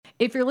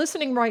If you're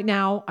listening right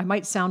now, I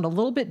might sound a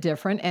little bit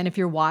different. And if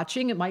you're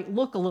watching, it might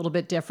look a little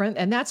bit different.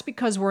 And that's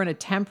because we're in a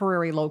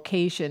temporary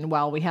location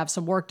while we have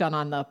some work done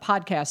on the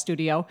podcast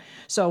studio.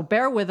 So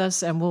bear with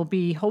us, and we'll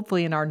be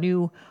hopefully in our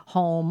new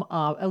home,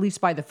 at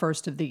least by the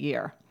first of the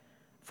year.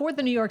 For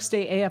the New York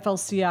State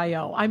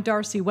AFL-CIO, I'm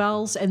Darcy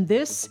Wells, and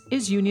this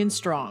is Union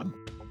Strong.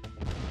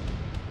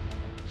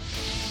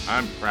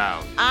 I'm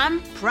proud.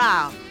 I'm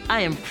proud.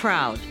 I am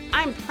proud.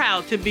 I'm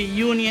proud to be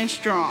Union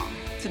Strong.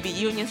 To be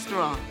Union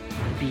Strong.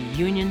 Be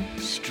Union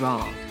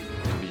Strong.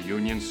 Be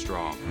Union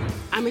Strong.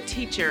 I'm a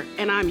teacher,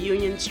 and I'm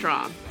Union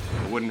Strong.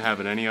 I wouldn't have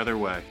it any other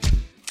way.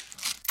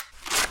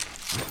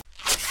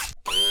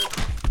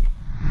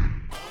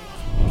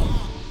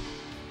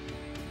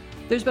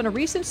 There's been a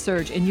recent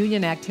surge in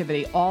union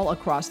activity all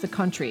across the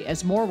country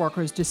as more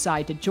workers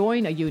decide to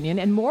join a union,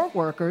 and more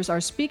workers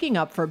are speaking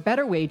up for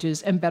better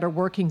wages and better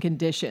working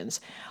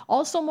conditions.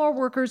 Also, more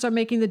workers are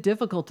making the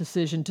difficult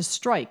decision to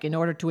strike in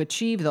order to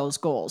achieve those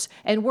goals,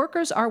 and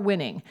workers are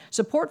winning.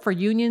 Support for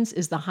unions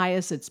is the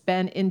highest it's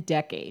been in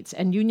decades,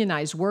 and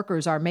unionized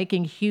workers are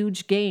making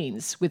huge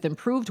gains with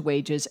improved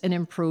wages and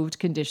improved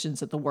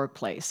conditions at the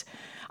workplace.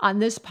 On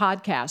this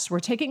podcast, we're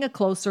taking a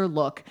closer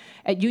look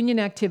at union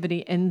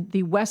activity in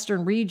the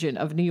western region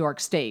of New York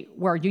State,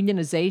 where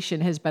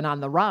unionization has been on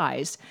the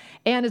rise.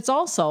 And it's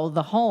also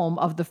the home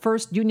of the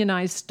first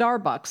unionized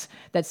Starbucks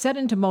that set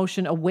into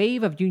motion a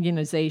wave of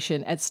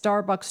unionization at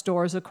Starbucks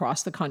stores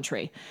across the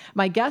country.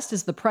 My guest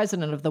is the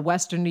president of the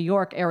Western New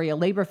York Area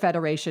Labor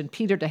Federation,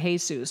 Peter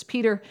DeJesus.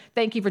 Peter,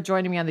 thank you for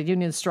joining me on the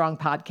Union Strong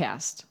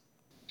podcast.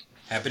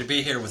 Happy to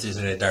be here with you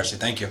today, Darcy.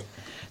 Thank you.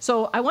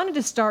 So I wanted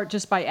to start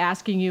just by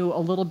asking you a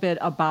little bit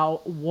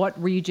about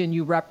what region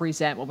you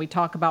represent. When we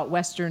talk about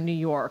Western New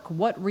York,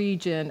 what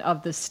region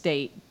of the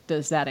state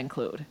does that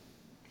include?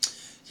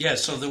 Yeah,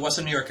 so the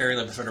Western New York Area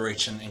Labor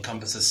Federation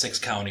encompasses 6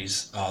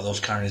 counties. Those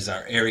counties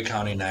are Erie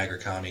County, Niagara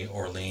County,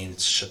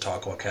 Orleans,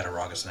 Chautauqua,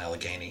 Cattaraugus, and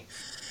Allegheny.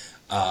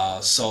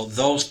 So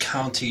those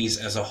counties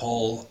as a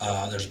whole,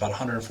 there's about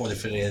 140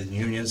 affiliated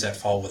unions that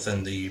fall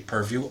within the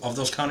purview of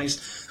those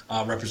counties,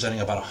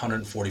 representing about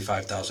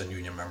 145,000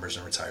 union members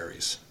and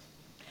retirees.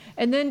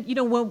 And then,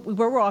 when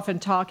we're often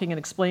talking and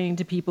explaining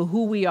to people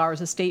who we are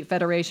as a state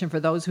federation, for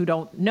those who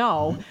don't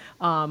know,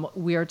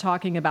 we are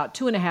talking about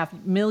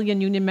 2.5 million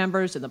union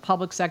members in the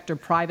public sector,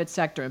 private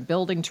sector, and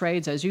building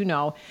trades, as you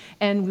know.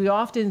 And we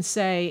often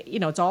say,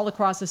 it's all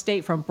across the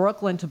state from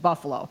Brooklyn to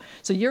Buffalo.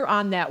 So you're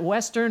on that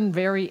western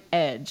very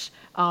edge.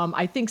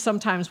 I think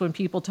sometimes when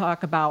people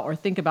talk about or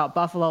think about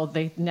Buffalo,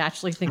 they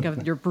naturally think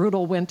of your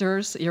brutal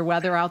winters, your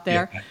weather out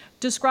there. Yeah.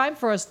 Describe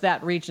for us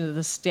that region of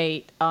the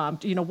state.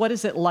 What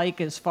is it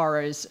like as far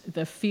as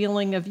the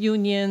feeling of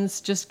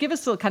unions? Just give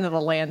us kind of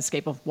the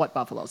landscape of what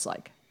Buffalo's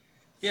like.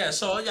 Yeah,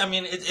 so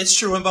it's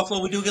true. In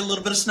Buffalo, we do get a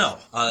little bit of snow.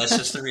 That's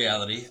just the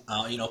reality.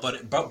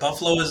 But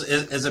Buffalo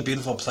is a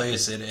beautiful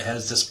place. It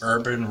has this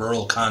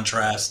urban-rural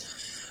contrast.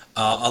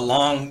 A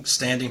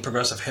long-standing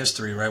progressive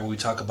history, right? When we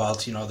talk about,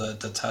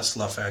 the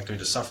Tesla factory,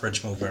 the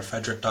suffrage movement,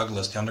 Frederick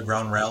Douglass, the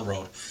Underground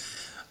Railroad.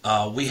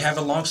 We have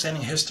a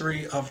long-standing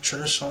history of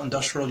traditional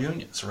industrial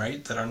unions,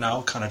 right, that are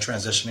now kind of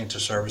transitioning to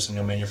service and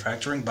new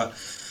manufacturing. But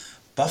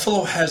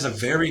Buffalo has a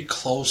very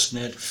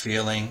close-knit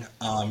feeling,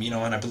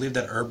 and I believe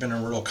that urban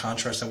and rural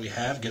contrast that we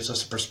have gives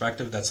us a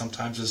perspective that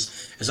sometimes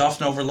is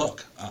often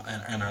overlooked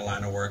in our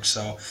line of work.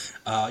 So,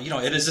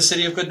 it is a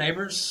city of good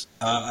neighbors.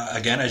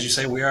 Again, as you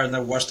say, we are in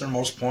the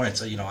westernmost point.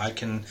 So, I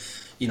can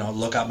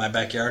look out my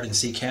backyard and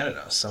see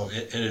Canada. So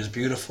it is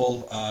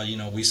beautiful.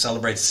 We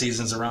celebrate the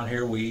seasons around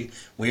here. We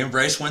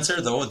embrace winter,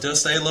 though it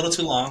does stay a little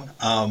too long.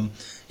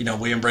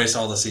 We embrace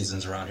all the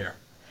seasons around here.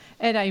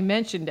 And I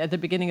mentioned at the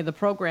beginning of the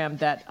program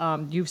that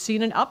you've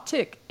seen an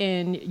uptick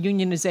in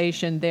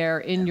unionization there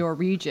in your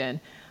region.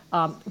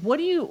 What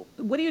do you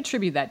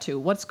attribute that to?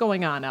 What's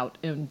going on out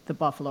in the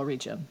Buffalo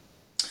region?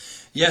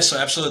 Yes, so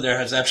absolutely. There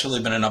has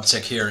absolutely been an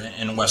uptick here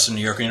in Western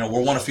New York.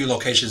 We're one of few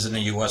locations in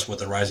the U.S. with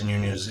the rise in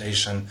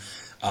unionization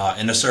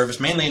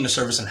mainly in the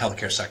service and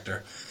healthcare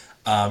sector.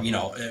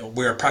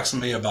 We're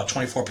approximately about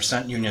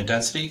 24% union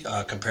density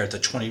compared to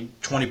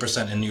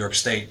 20% in New York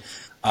State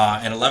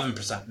and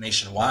 11%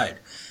 nationwide.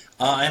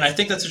 And I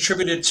think that's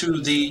attributed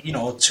to the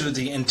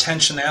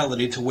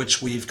intentionality to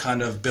which we've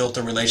kind of built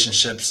the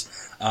relationships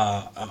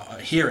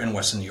here in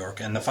Western New York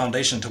and the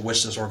foundation to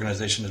which this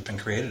organization has been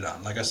created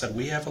on. Like I said,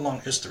 we have a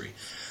long history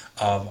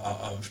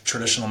of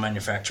traditional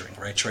manufacturing,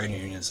 right? Trade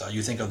unions.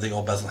 You think of the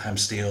old Bethlehem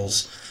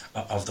Steels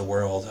of the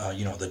world,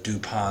 the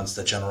DuPonts,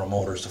 the General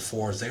Motors, the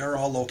Fords, they are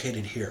all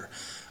located here.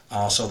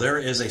 So there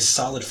is a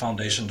solid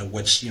foundation to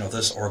which,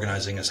 this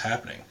organizing is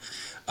happening.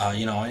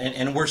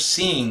 And we're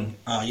seeing,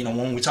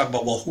 when we talk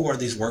about, well, who are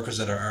these workers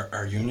that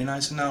are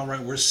unionizing now,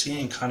 right? We're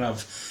seeing kind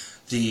of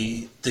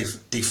the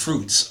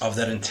fruits of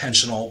that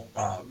intentional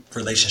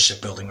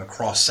relationship building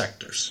across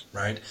sectors,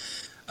 right?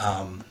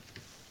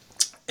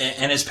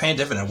 And it's paying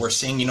dividend. We're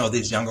seeing,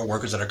 these younger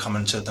workers that are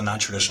coming to the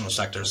non-traditional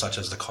sectors, such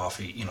as the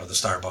coffee, the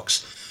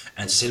Starbucks,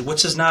 and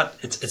which is not,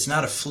 it's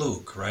not a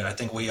fluke, right? I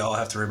think we all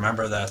have to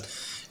remember that,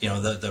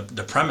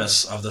 The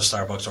premise of the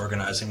Starbucks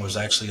organizing was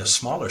actually a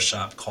smaller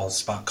shop called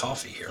Spot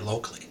Coffee here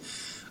locally.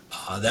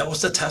 That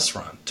was the test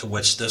run to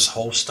which this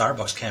whole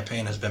Starbucks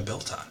campaign has been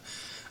built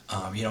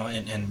on.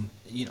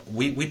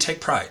 We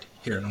take pride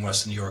here in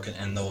Western New York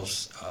and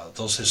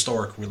those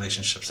historic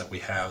relationships that we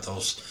have,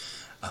 those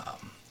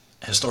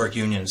historic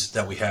unions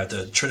that we have,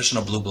 the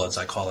traditional blue bloods,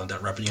 I call them,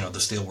 that the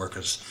steel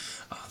workers,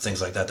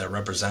 things like that, that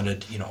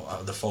represented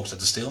the folks at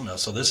the steel mill.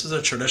 So this is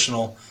a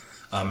traditional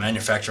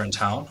manufacturer in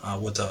town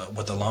with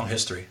a long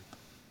history.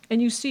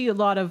 And you see a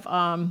lot of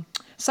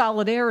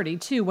solidarity,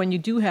 too, when you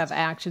do have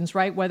actions,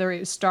 right? Whether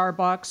it's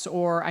Starbucks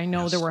or I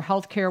know Yes. there were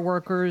healthcare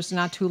workers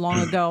not too long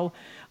ago.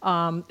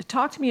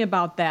 Talk to me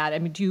about that. I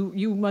mean,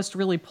 you must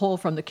really pull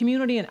from the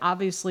community and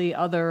obviously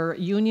other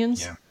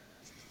unions. Yeah,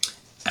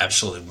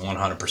 absolutely,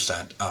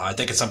 100%. I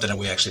think it's something that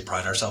we actually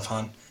pride ourselves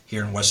on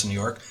here in Western New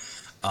York.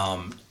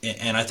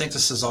 And I think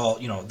this is all,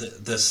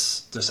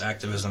 this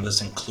activism,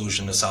 this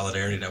inclusion, the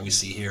solidarity that we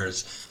see here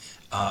is,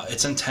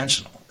 it's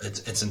intentional.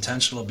 It's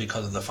intentional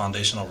because of the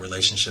foundational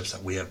relationships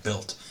that we have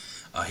built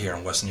here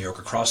in Western New York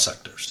across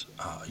sectors,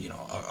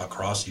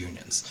 across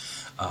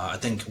unions. I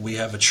think we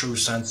have a true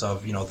sense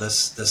of,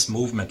 this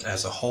movement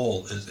as a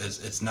whole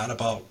it's not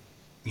about,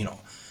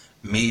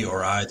 me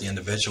or I, the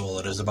individual.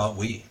 It is about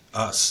we,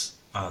 us,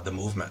 the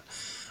movement.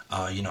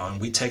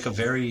 And we take a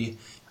very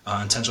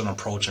intentional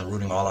approach in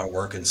rooting all our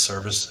work in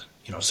service,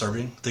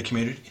 serving the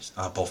communities,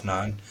 both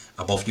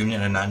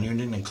union and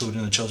non-union,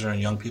 including the children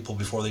and young people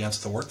before they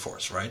enter the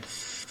workforce, right?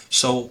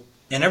 So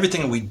in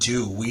everything we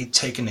do, we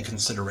take into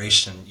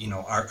consideration,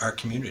 our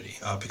community,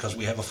 because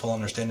we have a full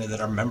understanding that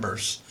our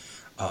members,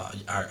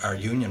 our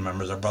union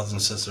members, our brothers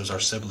and sisters, our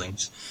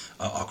siblings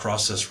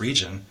across this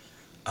region,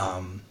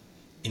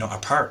 are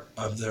part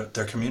of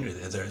their community.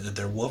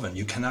 They're woven.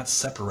 You cannot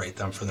separate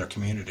them from their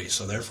community.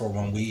 So therefore,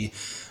 when we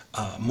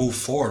move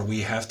forward,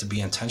 we have to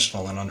be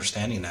intentional in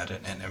understanding that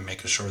and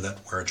making sure that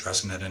we're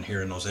addressing that and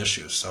hearing those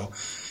issues. So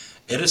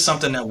it is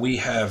something that we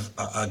have,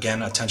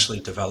 again, intentionally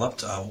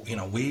developed.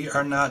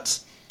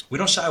 We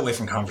don't shy away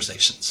from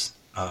conversations,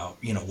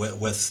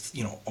 with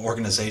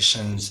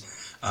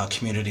organizations,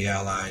 community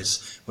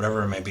allies,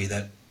 whatever it may be,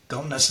 that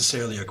don't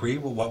necessarily agree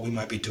with what we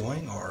might be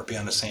doing or be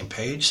on the same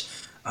page.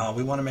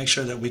 We want to make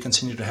sure that we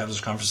continue to have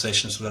those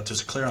conversations so that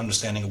there's a clear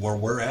understanding of where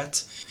we're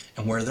at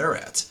and where they're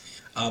at.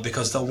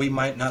 Because though we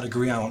might not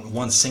agree on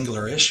one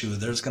singular issue,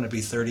 there's going to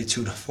be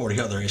 32 to 40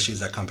 other issues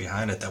that come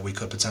behind it that we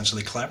could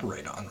potentially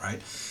collaborate on, right?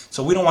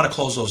 So we don't want to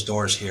close those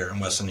doors here in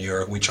Western New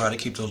York. We try to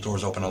keep those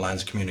doors open, the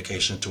lines of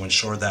communication, to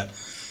ensure that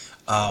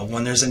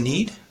when there's a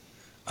need,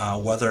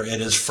 whether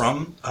it is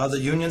from the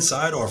union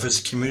side or if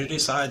it's the community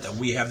side, that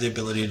we have the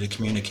ability to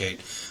communicate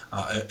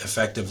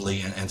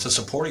effectively and to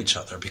support each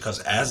other. Because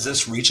as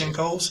this region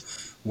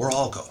goes, we're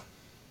all go.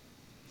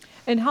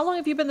 And how long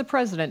have you been the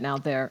president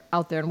out there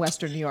in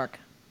Western New York?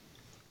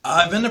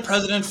 I've been the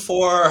president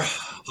for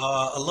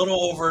a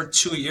little over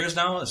 2 years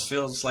now. It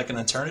feels like an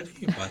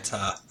eternity, but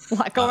A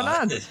lot going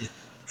on.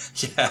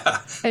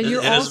 yeah. And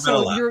it has been a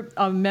lot. you're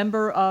a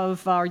member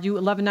of, are you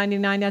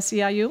 1199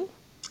 SEIU?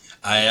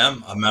 I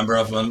am a member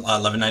of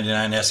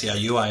 1199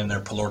 SEIU. I am their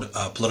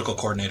political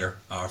coordinator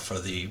for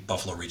the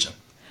Buffalo region.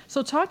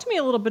 So talk to me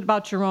a little bit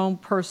about your own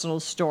personal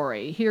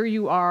story. Here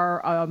you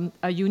are,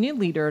 a union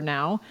leader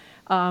now,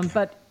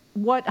 but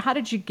how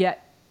did you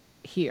get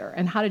here,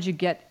 and how did you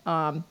get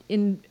to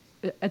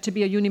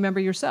be a union member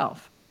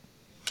yourself?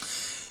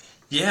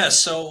 Yeah,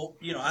 so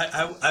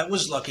I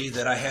was lucky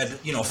that I had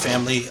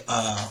family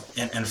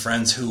and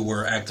friends who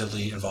were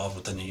actively involved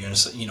within the union.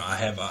 So,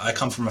 I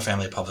come from a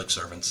family of public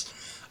servants,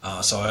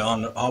 so I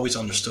always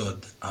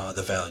understood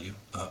the value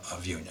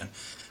of union.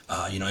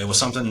 It was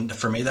something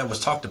for me that was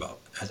talked about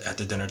at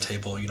the dinner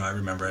table. I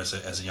remember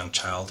as a young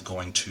child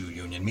going to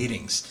union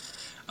meetings.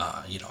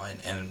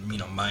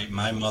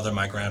 My mother,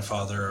 my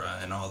grandfather,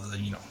 and all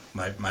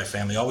my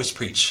family always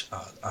preach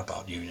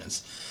about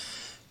unions.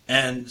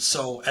 And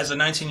so as a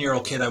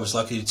 19-year-old kid, I was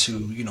lucky to,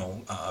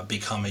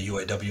 become a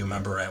UAW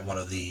member at one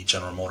of the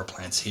General Motor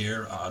plants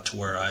here, to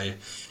where I,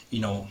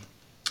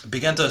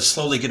 began to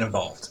slowly get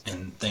involved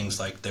in things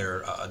like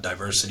their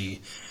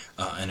diversity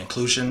and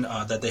inclusion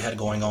that they had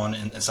going on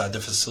inside the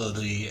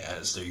facility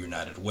as their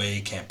United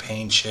Way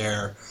campaign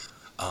chair.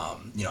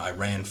 I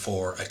ran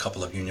for a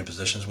couple of union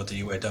positions with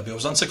the UAW. I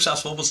was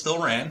unsuccessful, but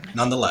still ran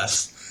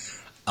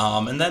nonetheless.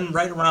 And then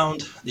right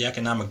around the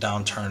economic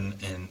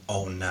downturn in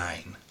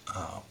 '09,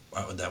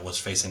 that was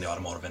facing the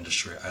automotive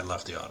industry, I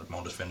left the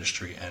automotive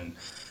industry and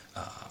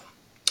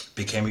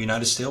became a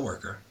United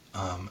Steelworker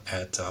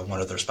at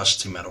one of their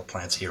specialty metal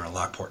plants here in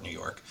Lockport, New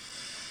York.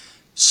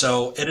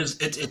 So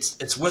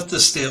it's with the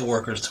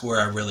steelworkers to where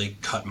I really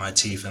cut my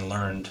teeth and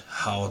learned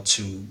how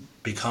to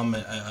become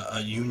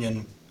a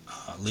union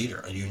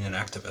leader, a union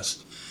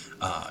activist,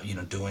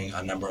 doing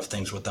a number of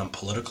things with them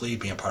politically,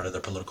 being part of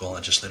their political and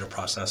legislative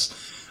process,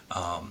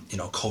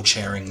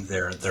 co-chairing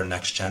their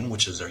next gen,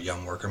 which is their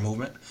young worker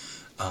movement,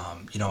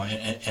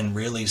 and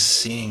really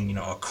seeing,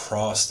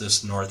 across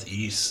this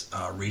Northeast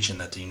region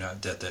that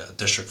the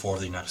District 4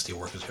 of the United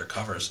Steelworkers here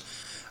covers,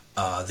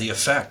 the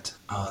effect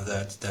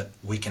that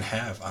we can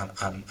have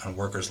on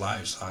workers'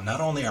 lives,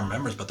 not only our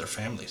members but their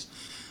families.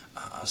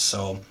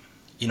 So,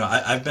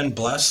 I've been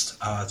blessed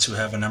to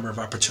have a number of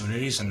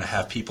opportunities and to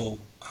have people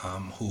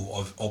who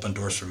have opened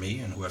doors for me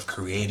and who have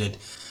created,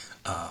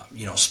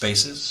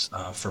 spaces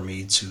for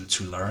me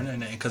to learn.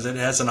 And because it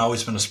hasn't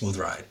always been a smooth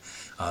ride,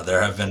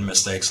 there have been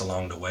mistakes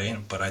along the way.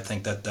 But I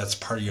think that that's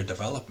part of your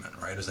development,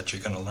 right? Is that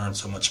you're going to learn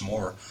so much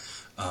more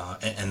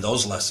in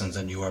those lessons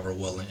than you ever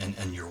will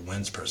in your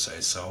wins per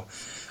se. So,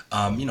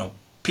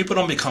 people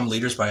don't become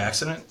leaders by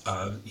accident.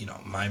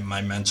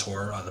 My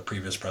mentor, the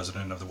previous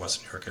president of the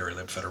Western New York Area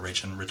Labor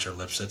Federation, Richard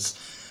Lipsitz,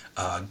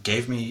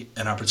 gave me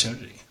an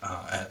opportunity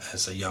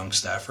as a young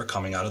staffer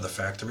coming out of the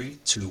factory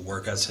to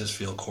work as his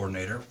field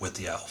coordinator with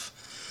the ELF.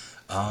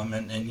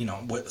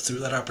 Through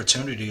that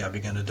opportunity, I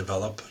began to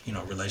develop,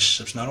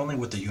 relationships not only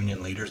with the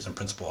union leaders and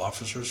principal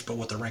officers, but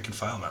with the rank and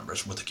file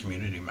members, with the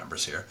community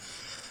members here.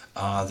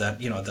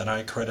 That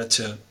I credit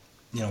to,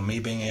 me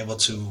being able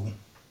to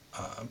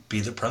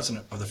be the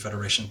president of the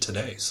Federation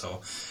today.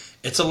 So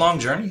it's a long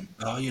journey,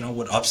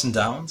 with ups and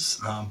downs,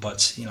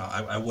 but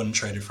I wouldn't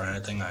trade it for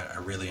anything. I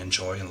really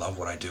enjoy and love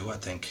what I do. I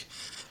think,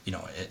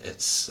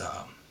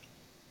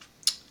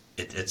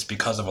 it's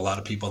because of a lot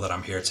of people that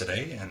I'm here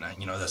today, and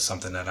that's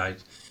something that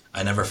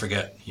I never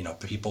forget.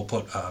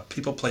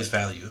 People place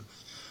value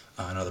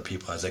on other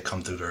people as they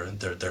come through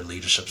their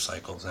leadership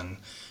cycles, and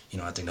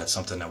I think that's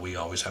something that we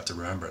always have to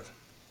remember.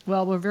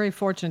 Well, we're very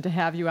fortunate to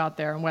have you out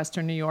there in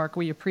Western New York.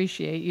 We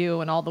appreciate you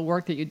and all the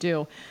work that you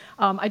do.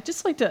 I'd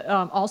just like to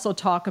also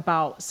talk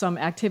about some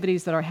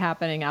activities that are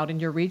happening out in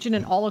your region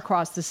and all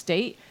across the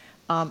state.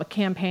 A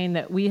campaign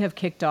that we have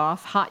kicked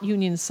off, Hot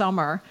Union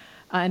Summer.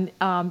 And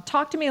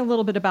talk to me a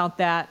little bit about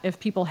that if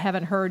people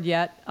haven't heard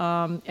yet,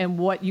 and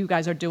what you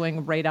guys are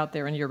doing right out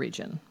there in your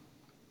region.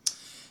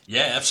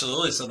 Yeah,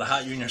 absolutely. So the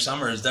Hot Union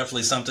Summer is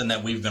definitely something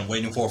that we've been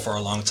waiting for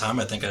a long time.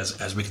 I think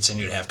as we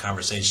continue to have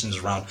conversations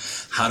around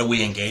how do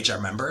we engage our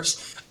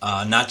members,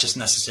 not just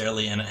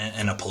necessarily in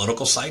a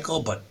political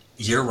cycle, but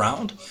year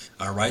round,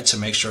 right, to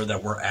make sure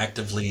that we're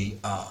actively,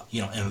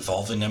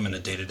 involving them in the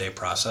day-to-day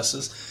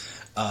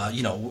processes.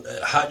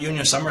 Hot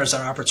Union Summer is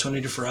our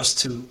opportunity for us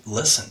to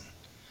listen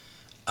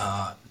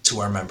to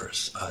our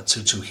members,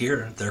 to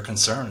hear their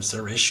concerns,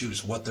 their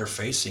issues, what they're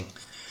facing.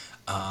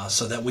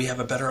 So that we have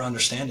a better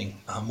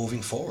understanding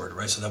moving forward,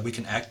 right? So that we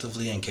can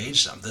actively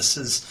engage them. This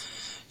is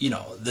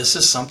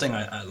something,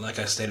 like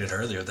I stated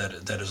earlier,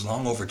 that is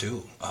long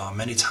overdue.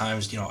 Many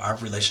times, our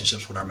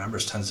relationships with our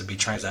members tends to be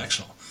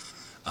transactional.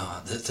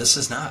 This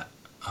is not.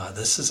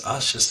 This is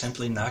us just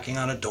simply knocking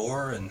on a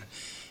door and,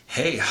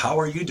 hey, how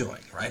are you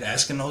doing, right?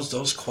 Asking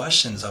those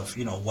questions of,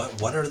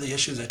 what are the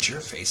issues that you're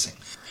facing?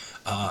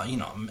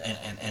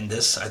 And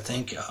this, I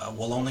think,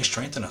 will only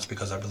strengthen us,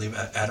 because I believe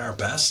at our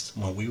best,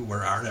 when we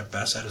were at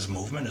best at his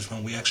movement, is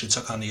when we actually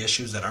took on the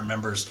issues that our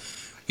members,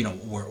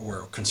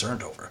 were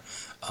concerned over,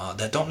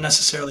 that don't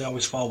necessarily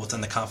always fall within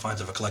the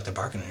confines of a collective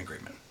bargaining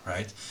agreement,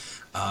 right?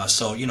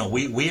 So,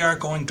 we are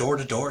going door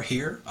to door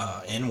here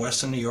in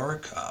Western New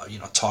York,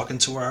 talking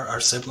to our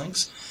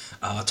siblings,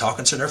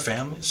 talking to their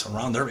families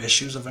around their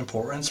issues of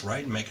importance,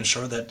 right? And making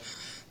sure that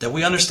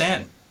we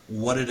understand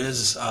what it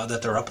is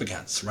that they're up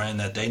against, right? And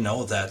that they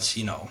know that,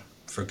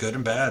 for good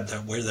and bad,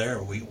 that we're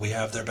there. We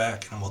have their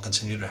back, and we'll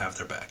continue to have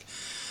their back.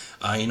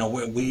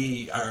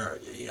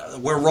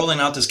 We're rolling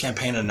out this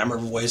campaign in a number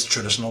of ways,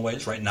 traditional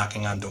ways, right?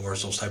 Knocking on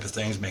doors, those type of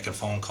things, making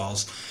phone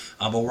calls.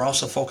 But we're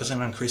also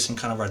focusing on increasing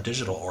kind of our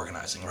digital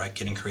organizing, right?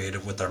 Getting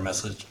creative with our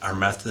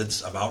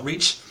methods of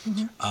outreach.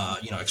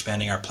 Mm-hmm.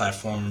 Expanding our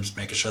platforms,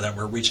 making sure that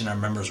we're reaching our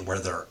members where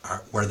they're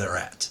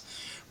at.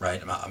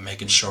 Right,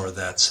 making sure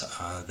that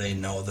they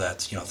know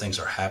that things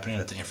are happening,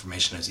 that the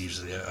information is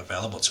easily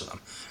available to them.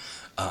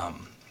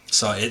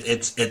 So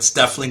it's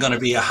definitely going to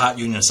be a Hot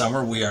Union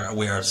Summer. We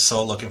are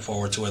so looking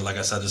forward to it. Like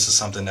I said, this is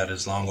something that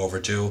is long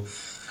overdue.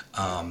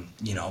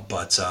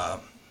 But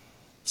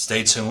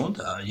stay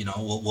tuned.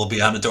 We'll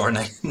be on the door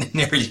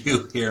near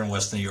you here in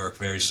West New York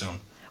very soon.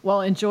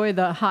 Well, enjoy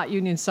the Hot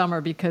Union Summer,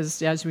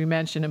 because, as we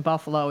mentioned, in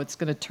Buffalo, it's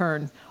going to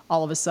turn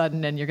all of a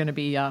sudden, and you're going to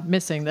be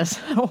missing this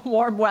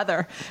warm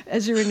weather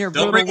as you're in your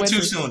brutal winter. Don't bring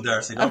it too soon,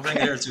 Darcy. Don't bring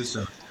it here too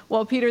soon.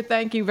 Well, Peter,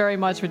 thank you very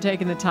much for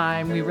taking the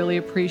time. We really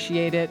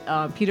appreciate it.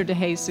 Peter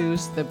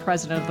DeJesus, the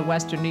president of the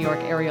Western New York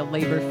Area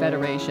Labor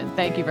Federation.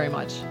 Thank you very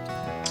much.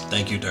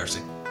 Thank you,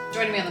 Darcy.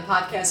 Joining me on the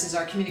podcast is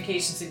our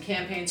Communications and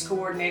Campaigns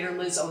Coordinator,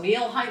 Liz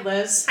O'Neill. Hi,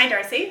 Liz. Hi,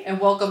 Darcy. And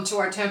welcome to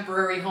our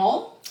temporary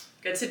home.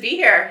 Good to be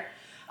here.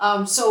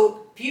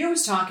 So Peter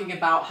was talking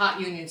about Hot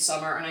Union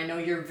Summer, and I know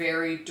you're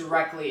very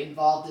directly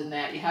involved in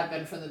that. You have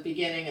been from the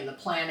beginning, and the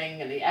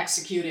planning and the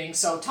executing.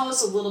 So tell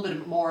us a little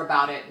bit more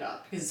about it,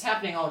 because it's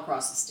happening all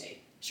across the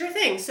state. Sure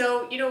thing.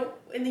 So,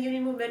 in the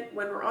union movement,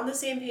 when we're on the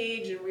same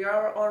page and we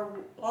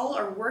all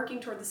are working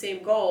toward the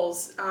same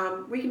goals,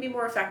 we can be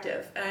more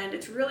effective. And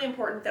it's really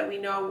important that we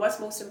know what's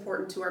most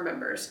important to our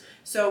members.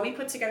 So we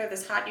put together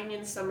this Hot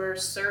Union Summer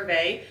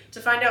survey to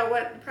find out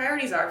what the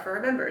priorities are for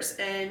our members.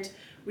 And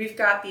We've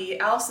got the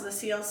ALFs and the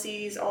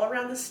CLCs all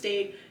around the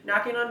state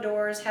knocking on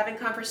doors, having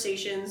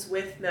conversations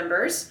with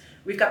members.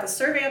 We've got the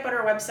survey up on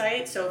our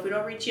website, so if we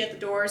don't reach you at the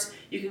doors,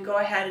 you can go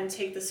ahead and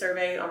take the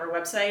survey on our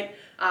website.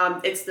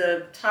 It's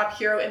the top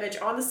hero image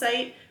on the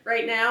site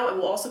right now, and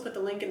we'll also put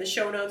the link in the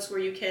show notes where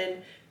you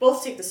can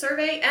both take the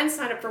survey and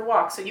sign up for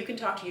walks, so you can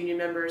talk to union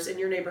members in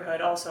your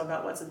neighborhood also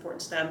about what's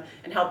important to them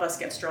and help us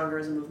get stronger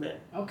as a movement.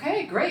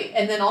 Okay, great.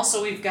 And then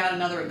also we've got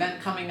another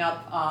event coming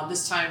up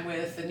this time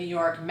with the New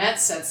York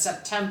Mets at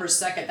September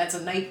 2nd. That's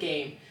a night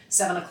game,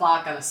 7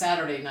 o'clock on a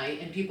Saturday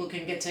night, and people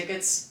can get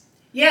tickets.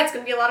 Yeah, it's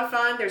going to be a lot of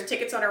fun. There's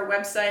tickets on our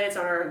website. It's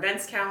on our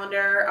events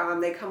calendar.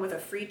 They come with a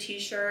free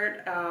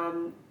T-shirt.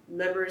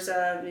 Members,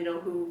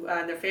 who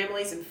their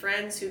families and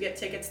friends who get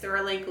tickets through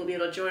our link will be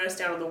able to join us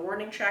down on the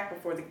warning track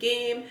before the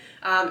game.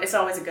 It's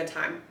always a good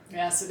time.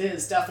 Yes, it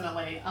is,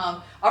 definitely.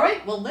 All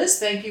right, well, Liz,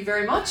 thank you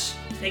very much.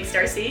 Thanks,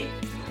 Darcy.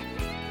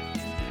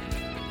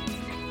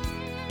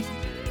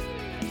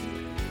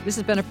 This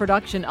has been a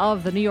production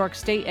of the New York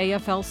State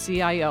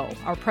AFL-CIO.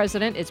 Our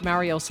president is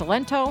Mario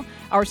Salento.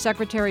 Our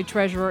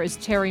secretary-treasurer is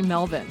Terry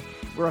Melvin.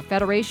 We're a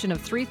federation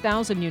of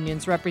 3,000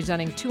 unions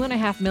representing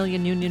 2.5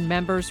 million union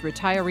members,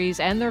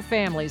 retirees, and their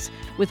families,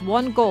 with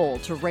one goal: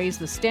 to raise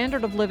the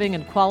standard of living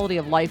and quality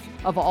of life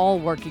of all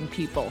working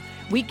people.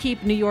 We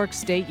keep New York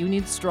State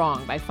unions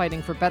strong by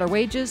fighting for better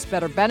wages,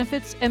 better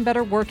benefits, and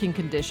better working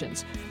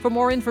conditions. For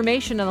more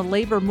information on the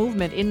labor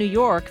movement in New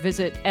York,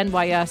 visit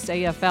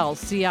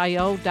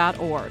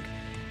nysaflcio.org.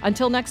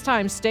 Until next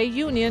time, stay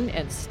union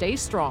and stay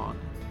strong.